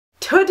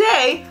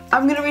today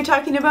I'm going to be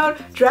talking about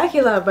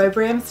Dracula by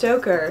Bram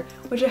Stoker,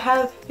 which I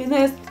have in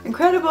this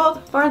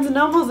incredible Barnes &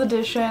 Nobles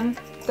edition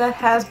that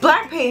has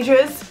black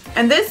pages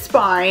and this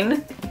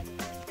spine.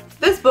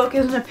 This book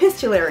is an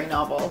epistolary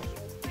novel.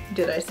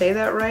 Did I say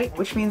that right?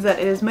 Which means that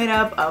it is made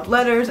up of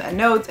letters and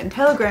notes and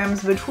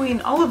telegrams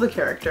between all of the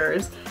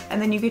characters,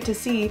 and then you get to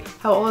see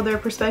how all of their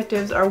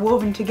perspectives are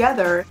woven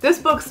together. This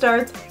book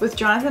starts with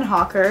Jonathan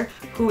Hawker,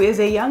 who is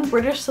a young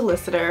British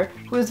solicitor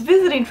who is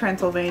visiting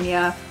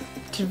Transylvania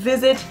to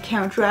visit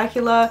Count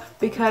Dracula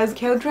because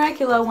Count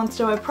Dracula wants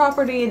to buy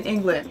property in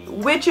England,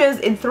 which is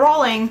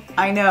enthralling,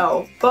 I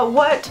know. But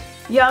what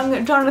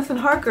young Jonathan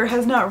Harker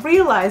has not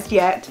realized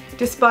yet,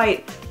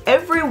 despite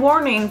every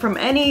warning from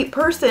any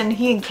person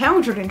he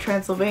encountered in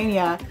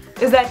Transylvania,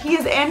 is that he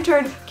has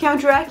entered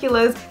Count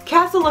Dracula's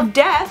Castle of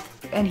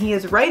Death, and he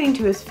is writing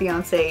to his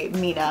fiancée,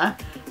 Mina,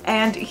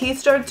 and he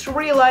starts to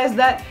realize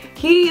that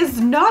he is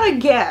not a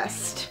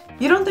guest.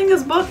 You don't think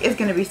this book is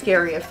going to be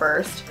scary at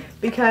first,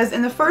 because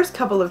in the first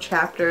couple of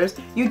chapters,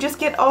 you just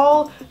get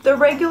all the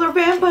regular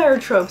vampire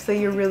tropes that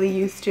you're really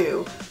used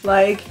to.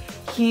 Like,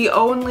 he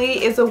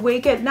only is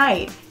awake at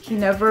night. He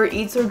never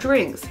eats or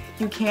drinks.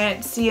 You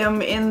can't see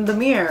him in the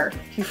mirror.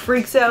 He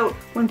freaks out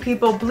when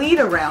people bleed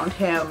around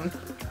him.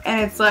 And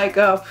it's like,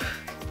 oh,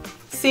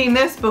 seen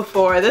this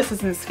before, this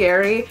isn't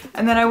scary.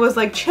 And then I was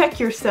like, check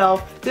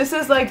yourself. This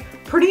is like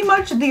pretty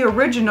much the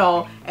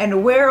original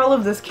and where all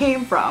of this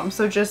came from,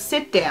 so just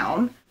sit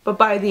down. But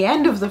by the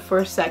end of the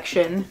first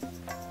section,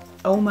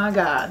 oh my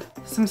god,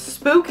 some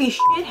spooky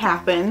shit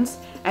happens,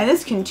 and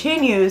this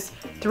continues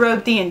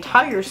throughout the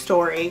entire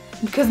story,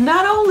 because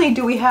not only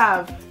do we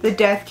have the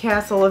Death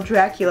Castle of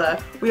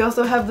Dracula, we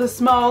also have the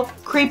small,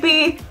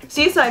 creepy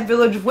seaside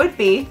village of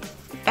Whitby,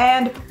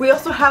 and we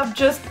also have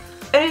just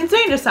an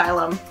insane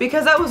asylum,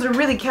 because that was a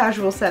really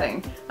casual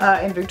setting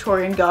in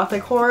Victorian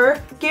Gothic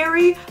horror.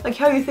 Scary, like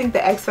how you think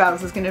the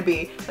X-Files is gonna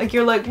be. Like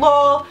you're like,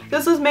 lol,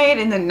 this was made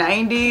in the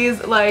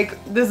 90s,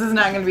 like this is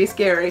not gonna be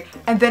scary.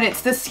 And then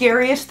it's the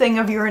scariest thing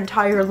of your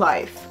entire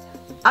life.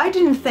 I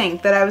didn't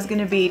think that I was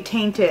gonna be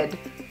tainted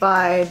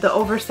by the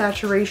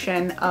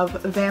oversaturation of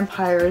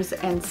vampires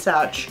and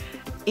such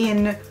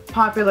in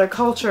popular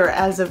culture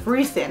as of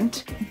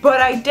recent, but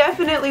I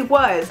definitely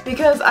was,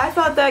 because I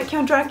thought that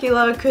Count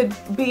Dracula could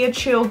be a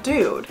chill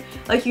dude.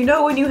 Like, you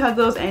know when you have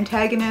those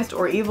antagonist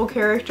or evil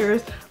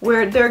characters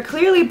where they're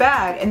clearly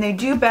bad and they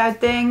do bad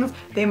things,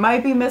 they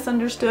might be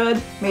misunderstood,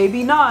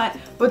 maybe not,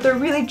 but they're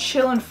really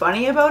chill and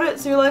funny about it,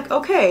 so you're like,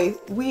 okay,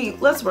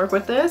 let's work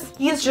with this.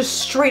 He is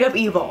just straight up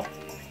evil,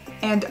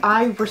 and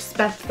I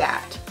respect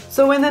that.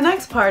 So in the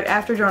next part,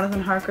 after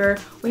Jonathan Harker,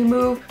 we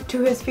move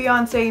to his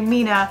fiancée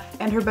Mina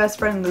and her best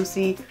friend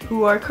Lucy,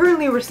 who are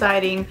currently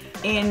residing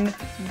in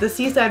the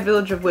seaside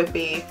village of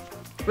Whitby,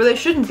 where they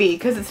shouldn't be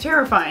because it's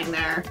terrifying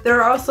there. There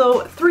are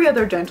also 3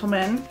 other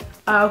gentlemen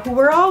who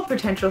were all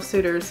potential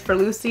suitors for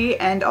Lucy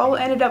and all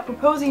ended up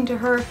proposing to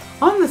her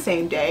on the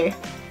same day.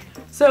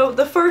 So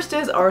the first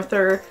is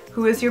Arthur,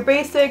 who is your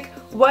basic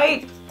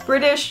white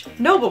British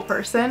noble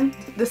person.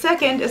 The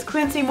second is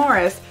Quincy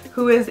Morris,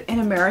 who is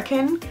an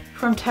American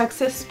from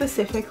Texas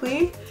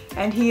specifically,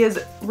 and he is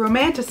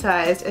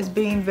romanticized as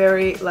being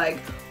very like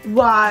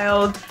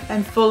wild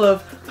and full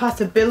of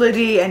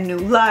possibility and new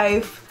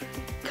life,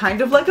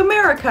 kind of like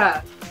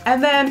America.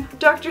 And then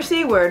Dr.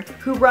 Seward,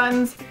 who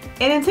runs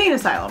an insane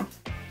asylum.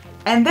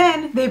 And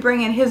then they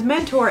bring in his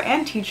mentor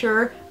and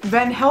teacher,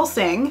 Van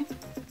Helsing,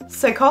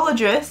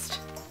 psychologist,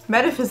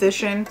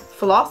 metaphysician,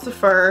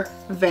 philosopher,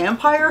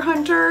 vampire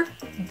hunter,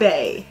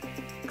 Bay.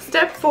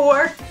 Step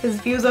 4,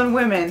 his views on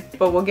women,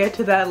 but we'll get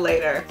to that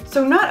later.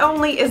 So not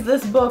only is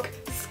this book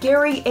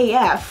scary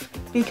AF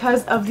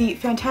because of the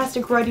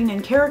fantastic writing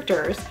and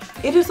characters,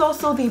 it is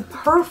also the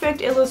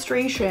perfect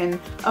illustration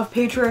of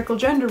patriarchal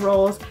gender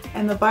roles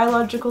and the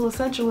biological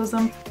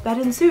essentialism that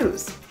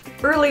ensues.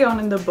 Early on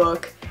in the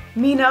book,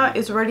 Mina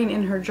is writing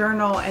in her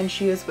journal and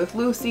she is with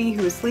Lucy,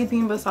 who is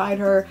sleeping beside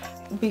her,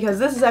 because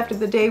this is after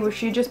the day where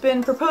she'd just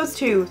been proposed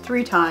to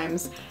 3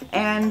 times,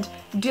 and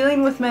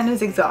dealing with men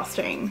is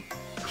exhausting.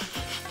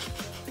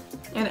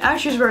 And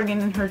as she's writing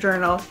in her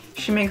journal,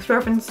 she makes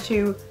reference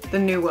to the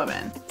new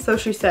woman. So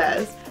she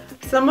says,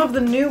 some of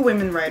the new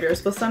women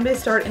writers will someday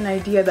start an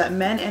idea that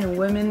men and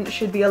women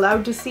should be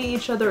allowed to see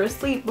each other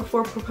asleep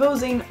before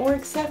proposing or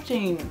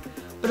accepting.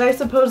 But I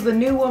suppose the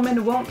new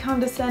woman won't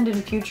condescend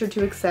in future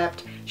to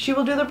accept. She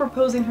will do the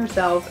proposing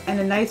herself, and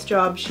a nice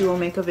job she will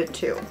make of it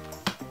too.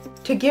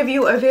 To give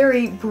you a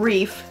very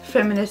brief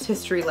feminist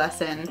history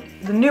lesson,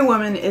 the new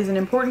woman is an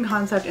important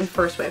concept in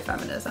first wave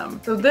feminism.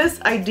 So this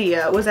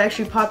idea was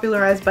actually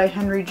popularized by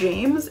Henry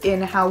James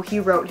in how he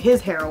wrote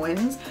his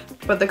heroines,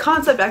 but the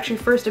concept actually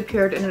first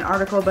appeared in an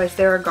article by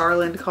Sarah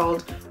Garland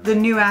called the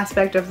new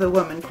aspect of the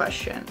woman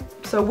question.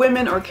 So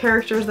women, or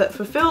characters that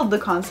fulfilled the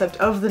concept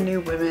of the new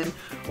women,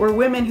 were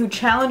women who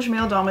challenged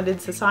male-dominated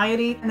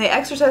society, and they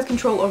exercised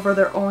control over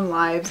their own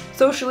lives,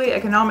 socially,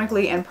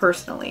 economically, and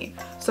personally.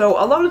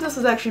 So a lot of this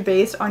is actually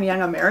based on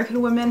young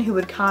American women who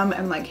would come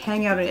and like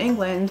hang out in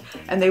England,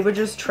 and they would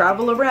just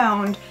travel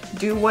around,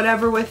 do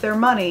whatever with their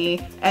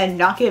money, and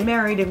not get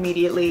married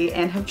immediately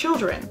and have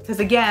children.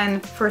 Because again,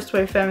 first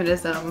wave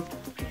feminism,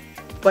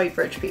 white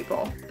rich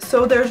people.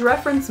 So there's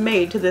reference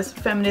made to this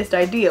feminist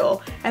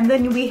ideal, and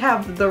then we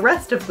have the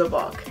rest of the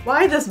book.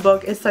 Why this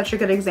book is such a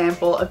good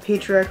example of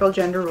patriarchal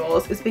gender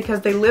roles is because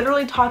they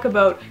literally talk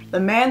about the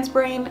man's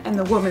brain and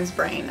the woman's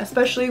brain,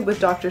 especially with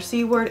Dr.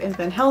 Seward and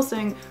Van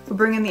Helsing, who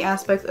bring in the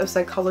aspects of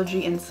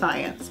psychology and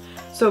science.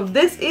 So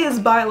this is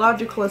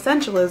biological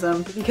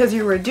essentialism because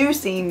you're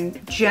reducing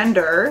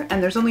gender,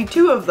 and there's only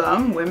two of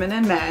them, women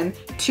and men,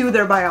 to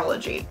their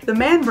biology. The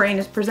man brain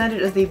is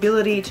presented as the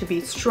ability to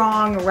be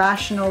strong,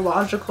 rational,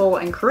 logical,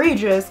 and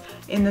courageous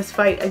in this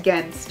fight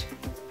against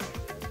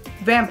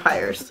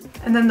vampires.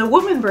 And then the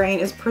woman brain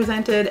is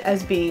presented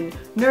as being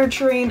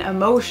nurturing,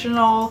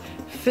 emotional,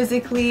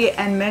 physically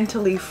and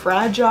mentally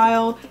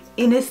fragile,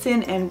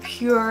 innocent and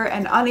pure,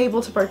 and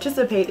unable to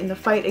participate in the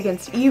fight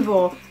against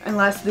evil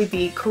unless they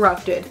be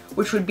corrupted,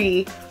 which would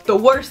be the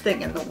worst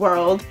thing in the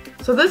world.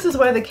 So this is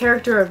why the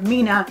character of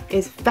Mina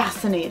is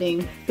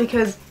fascinating,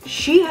 because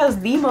she has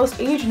the most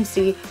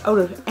agency out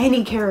of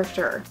any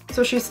character.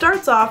 So she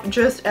starts off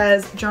just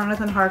as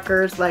Jonathan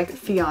Harker's like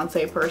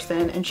fiance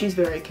person, and she's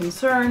very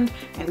concerned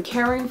and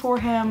caring for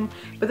him,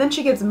 but then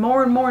she gets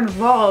more and more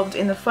involved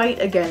in the fight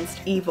against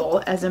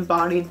evil as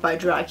embodied by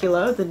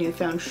Dracula, the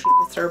newfound shit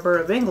disturber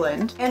of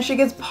England, and she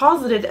gets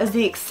posited as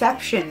the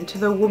exception to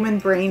the woman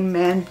brain,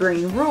 man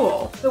brain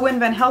rule. So when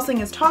Van Helsing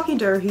is talking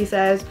to her, he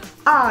says,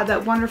 "Ah,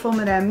 that wonderful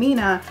Madame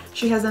Mina,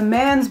 she has a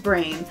man's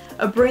brain,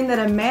 a brain that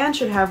a man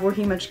should have were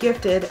he much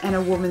gifted, and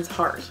a woman's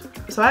heart."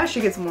 So as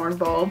she gets more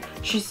involved,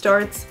 she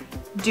starts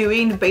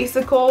doing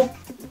basical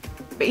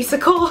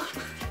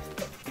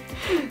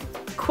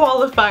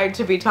qualified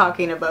to be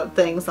talking about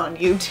things on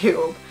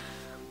YouTube.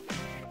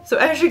 So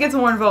as she gets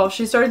more involved,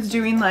 she starts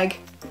doing like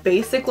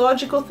basic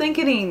logical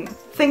thinking.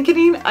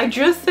 I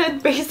just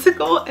said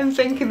basical and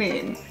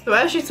thinking. So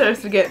as she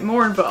starts to get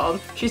more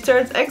involved, she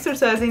starts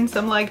exercising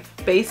some like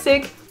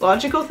basic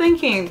logical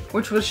thinking,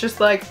 which was just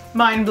like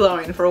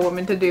mind-blowing for a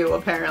woman to do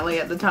apparently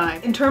at the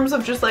time. In terms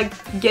of just like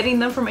getting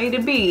them from A to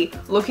B,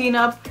 looking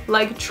up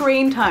like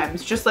train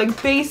times, just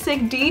like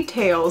basic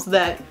details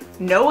that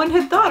no one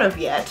had thought of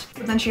yet.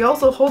 But then she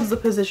also holds the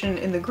position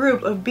in the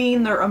group of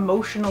being their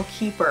emotional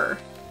keeper.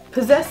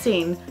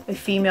 Possessing a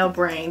female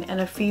brain and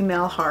a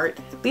female heart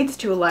leads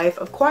to a life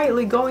of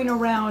quietly going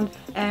around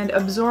and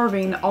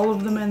absorbing all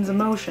of the men's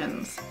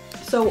emotions.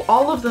 So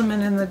all of the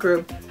men in the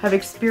group have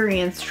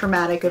experienced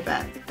traumatic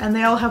events, and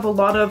they all have a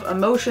lot of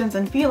emotions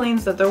and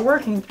feelings that they're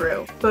working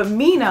through. But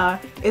Mina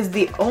is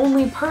the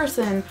only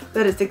person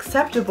that it's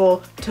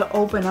acceptable to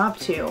open up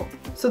to.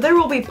 So there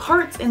will be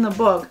parts in the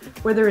book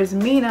where there is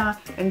Mina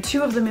and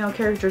two of the male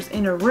characters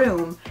in a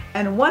room,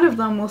 and one of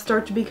them will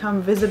start to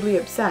become visibly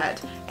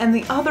upset, and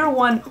the other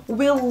one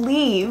will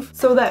leave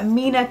so that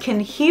Mina can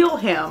heal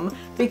him,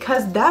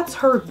 because that's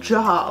her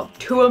job,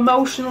 to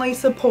emotionally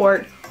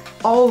support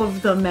all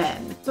of the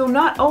men. So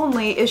not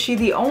only is she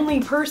the only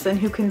person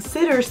who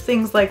considers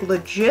things like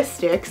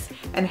logistics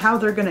and how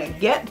they're gonna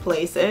get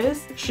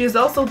places, she is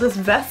also this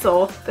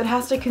vessel that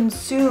has to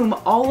consume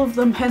all of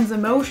the men's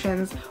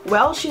emotions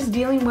while she's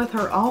dealing with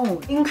her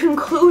own. In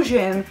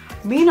conclusion,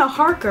 Mina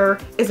Harker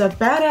is a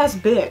badass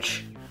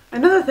bitch.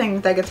 Another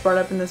thing that gets brought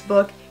up in this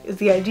book is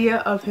the idea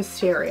of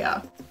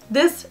hysteria.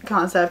 This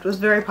concept was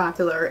very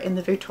popular in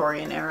the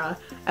Victorian era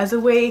as a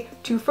way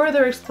to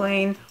further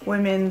explain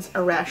women's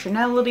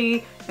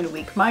irrationality and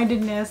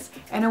weak-mindedness,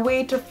 and a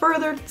way to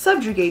further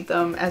subjugate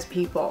them as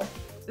people.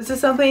 This is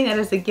something that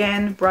is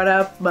again brought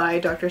up by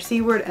Dr.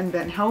 Seward and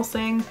Van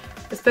Helsing,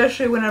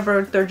 especially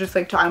whenever they're just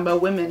like talking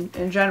about women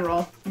in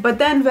general. But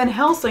then Van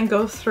Helsing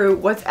goes through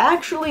what's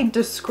actually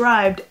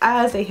described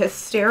as a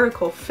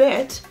hysterical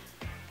fit,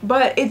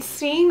 but it's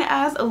seen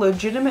as a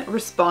legitimate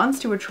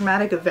response to a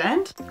traumatic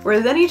event,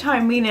 whereas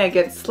anytime Mina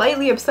gets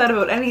slightly upset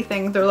about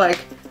anything, they're like,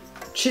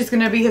 she's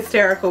gonna be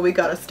hysterical, we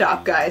gotta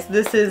stop, guys.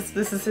 This is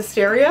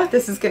hysteria,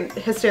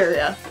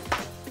 hysteria.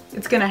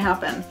 It's gonna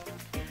happen.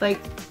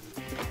 Like,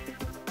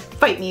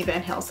 fight me,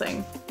 Van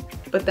Helsing,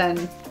 but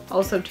then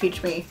also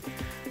teach me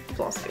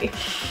philosophy.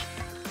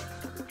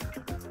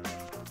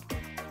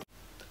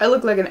 I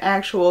look like an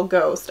actual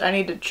ghost. I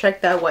need to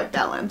check that white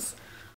balance.